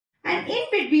in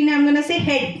between I'm gonna say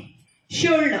head,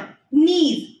 shoulder,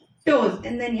 knees, toes,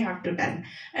 and then you have to turn.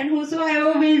 And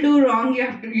whosoever will do wrong,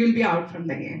 you'll be out from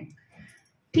the game.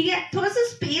 ठीक है, थोड़ा सा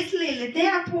space ले लेते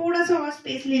हैं, आप थोड़ा सा और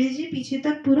स्पेस ले लीजिए पीछे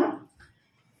तक पूरा.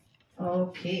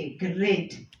 Okay,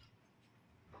 great.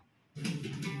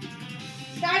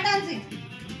 Start dancing.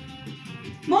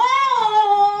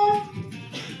 Move.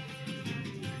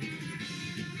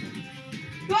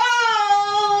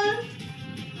 Twirl.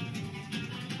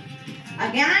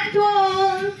 Again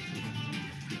twirl.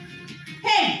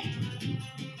 Head,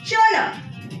 shoulder,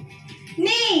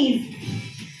 knees,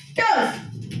 toes,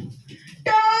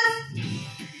 toes,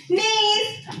 knees,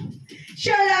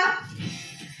 shoulder,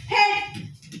 head,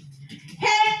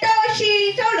 toe,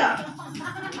 shoulder,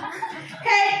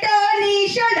 head, toe, knee,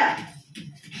 shoulder,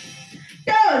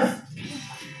 toes,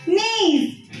 knees,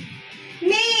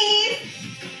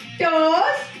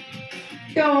 toes,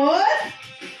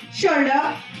 shoulder,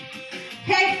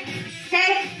 head,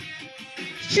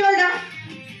 shoulder,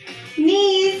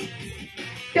 knees,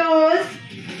 toes,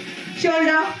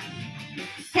 shoulder,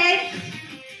 head,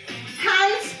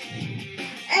 hands,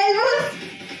 elbows.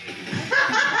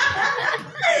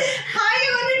 How are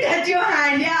you going to touch your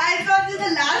hand? Yeah, I thought this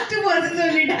the last two persons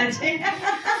only touching.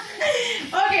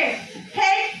 Okay,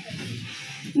 head,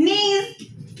 knees,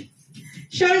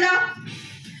 shoulder,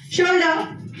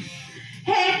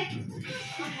 head,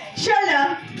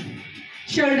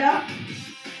 shoulder,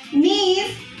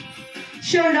 knees,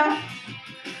 shoulder,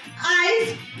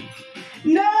 eyes,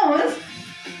 nose,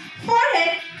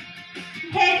 forehead,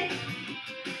 head,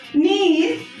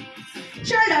 knees,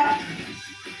 shoulder,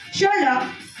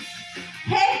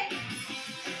 head,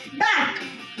 back.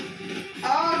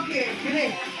 Okay,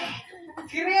 great.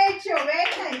 Great show,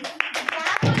 very nice.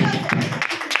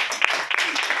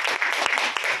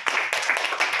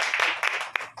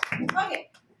 Okay,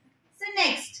 so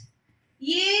next,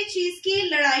 ये चीज की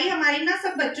लड़ाई हमारी ना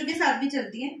सब बच्चों के साथ भी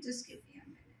चलती है. Just give me a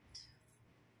minute.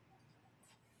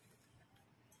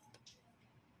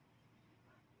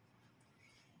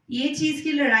 ये चीज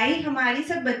की लड़ाई हमारी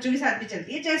सब बच्चों के साथ भी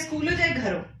चलती है, चाहे स्कूल हो चाहे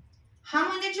घर हो.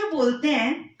 हम उन्हें जो बोलते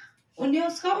हैं उन्हें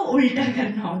उसका उल्टा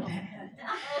करना होता है.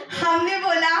 हमने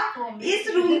बोला इस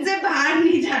रूम से बाहर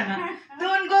नहीं जाना,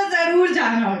 तो उनको जरूर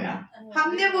जाना होगा.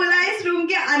 हमने बोला इस रूम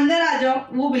के अंदर आ जाओ,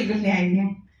 वो बिल्कुल नहीं आएंगे.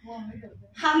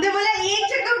 हमने बोला एक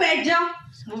जगह बैठ जाओ,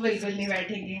 वो बिल्कुल नहीं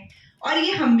बैठेंगे. और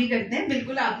ये हम भी करते हैं.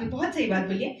 बिल्कुल आपने बहुत सही बात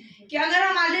बोली है कि अगर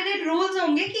हमारे लिए रूल्स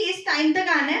होंगे कि इस टाइम तक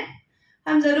आना है,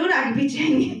 हम जरूर आगे पीछे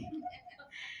आएंगे.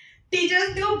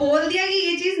 टीचर्स ने वो बोल दिया कि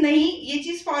ये चीज नहीं, ये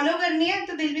चीज फॉलो करनी है,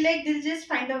 तो दिल बी लाइक दिल just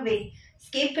find a way.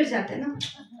 Escape कर जाते हैं ना,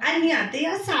 आज नहीं आते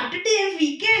यार, सैटरडे है,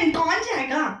 वीकेंड, कौन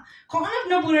जाएगा, कौन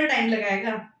अपना पूरा टाइम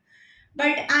लगाएगा.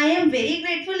 But I am very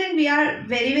grateful and we are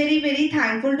very very very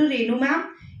thankful to Renu ma'am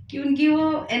कि उनकी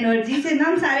वो एनर्जी से ना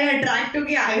हम सारे अट्रैक्ट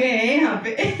होके आ गए हैं यहाँ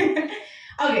पे.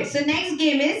 Okay, so next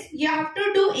game is you have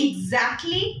to do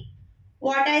exactly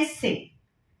what I से.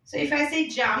 सो इफ आई से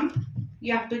jump,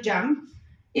 you have to jump.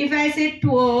 If I say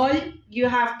twirl, you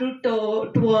have to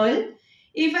twirl.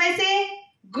 If I say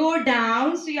go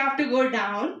down, so you have to go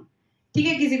down. ठीक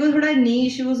है, किसी को थोड़ा knee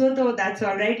issues हो तो that's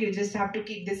all right. You just have to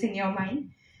keep this in your mind.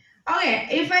 Okay,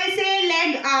 if I say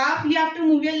leg up, you have to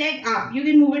move your leg up. You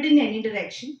can move it in any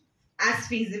direction as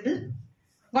feasible.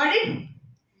 Got it?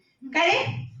 करें?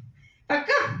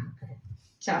 पक्का?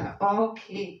 चलो,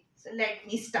 okay. So let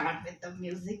me start with the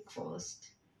music first.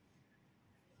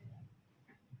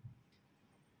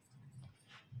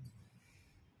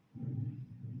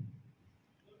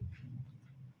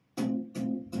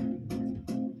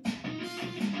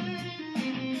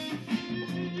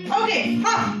 Okay,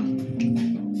 hop,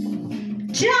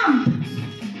 jump,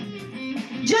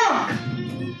 jog,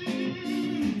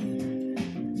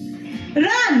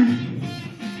 run,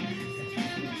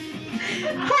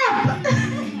 hop,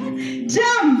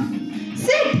 jump,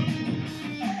 sit,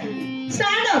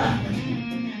 stand up,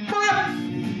 hop,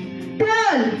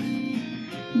 twirl,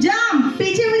 jump.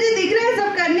 पीछे मुझे दिख रहा है, सब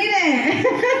कर नहीं रहे हैं.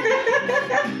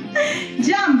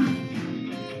 Jump,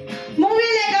 move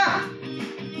your leg up,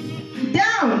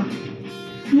 down,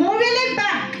 move your leg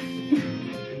back.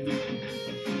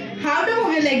 How to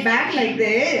move your leg back? Like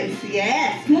this.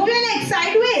 Yes. Move your leg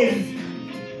sideways.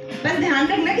 बस ध्यान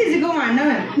रखना किसी को मारना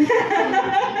मत.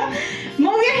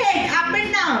 Move your head up and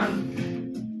down.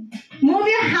 Move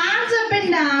your hands up and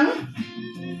down.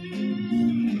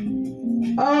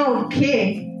 Okay.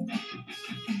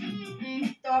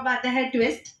 तो अब आता है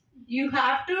twist. You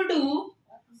have to do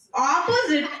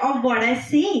opposite of what I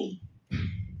say.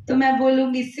 तो मैं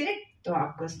बोलूंगी सिट, तो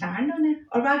आपको स्टैंड होना है,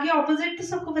 और बाकी ऑपोजिट तो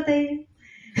सबको पता ही है.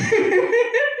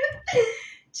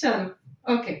 चलो,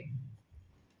 okay.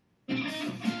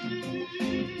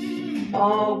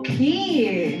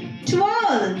 Okay.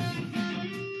 12.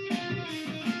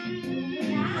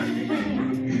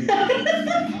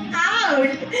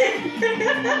 Out.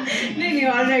 No,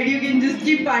 alright, you can just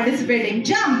keep participating.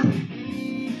 Jump.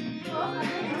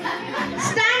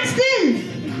 Stand still.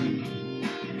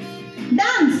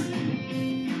 Dance.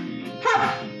 Hop.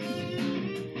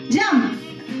 Jump.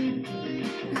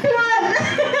 Twirl.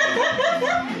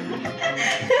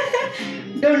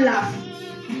 Don't laugh.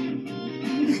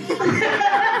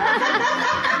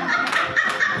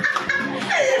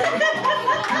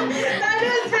 That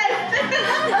was best.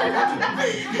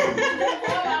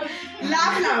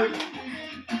 Laugh loud.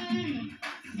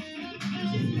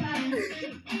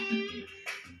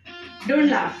 Don't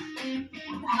laugh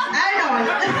at all.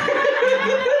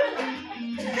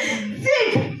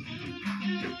 Sit.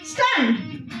 Stand.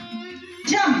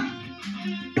 Jump.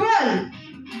 Twirl.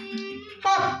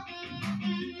 Hop.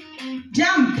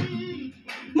 Jump.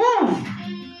 Move.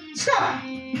 Stop.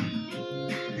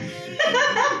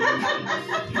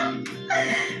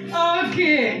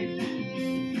 Okay.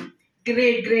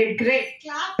 Great.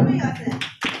 Clap for yourself.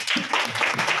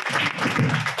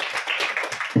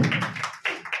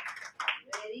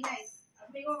 Very nice. अब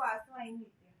मेरे को आवाज तो आई नहीं थी।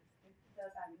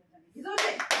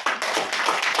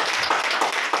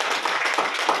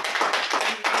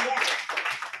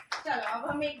 चलो अब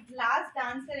हम एक लास्ट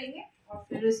डांस करेंगे और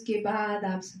फिर उसके बाद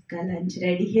आप सबका लंच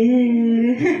रेडी है।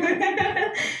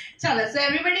 चलो, so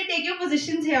everybody take your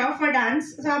positions here for dance.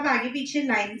 So आप आगे पीछे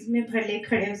लाइंस में भले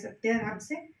खड़े हो सकते हैं आराम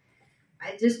से।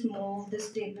 I just move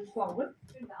this table forward.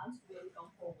 Dance will come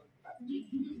forward.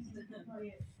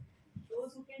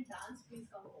 Those who can dance, please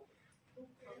come forward.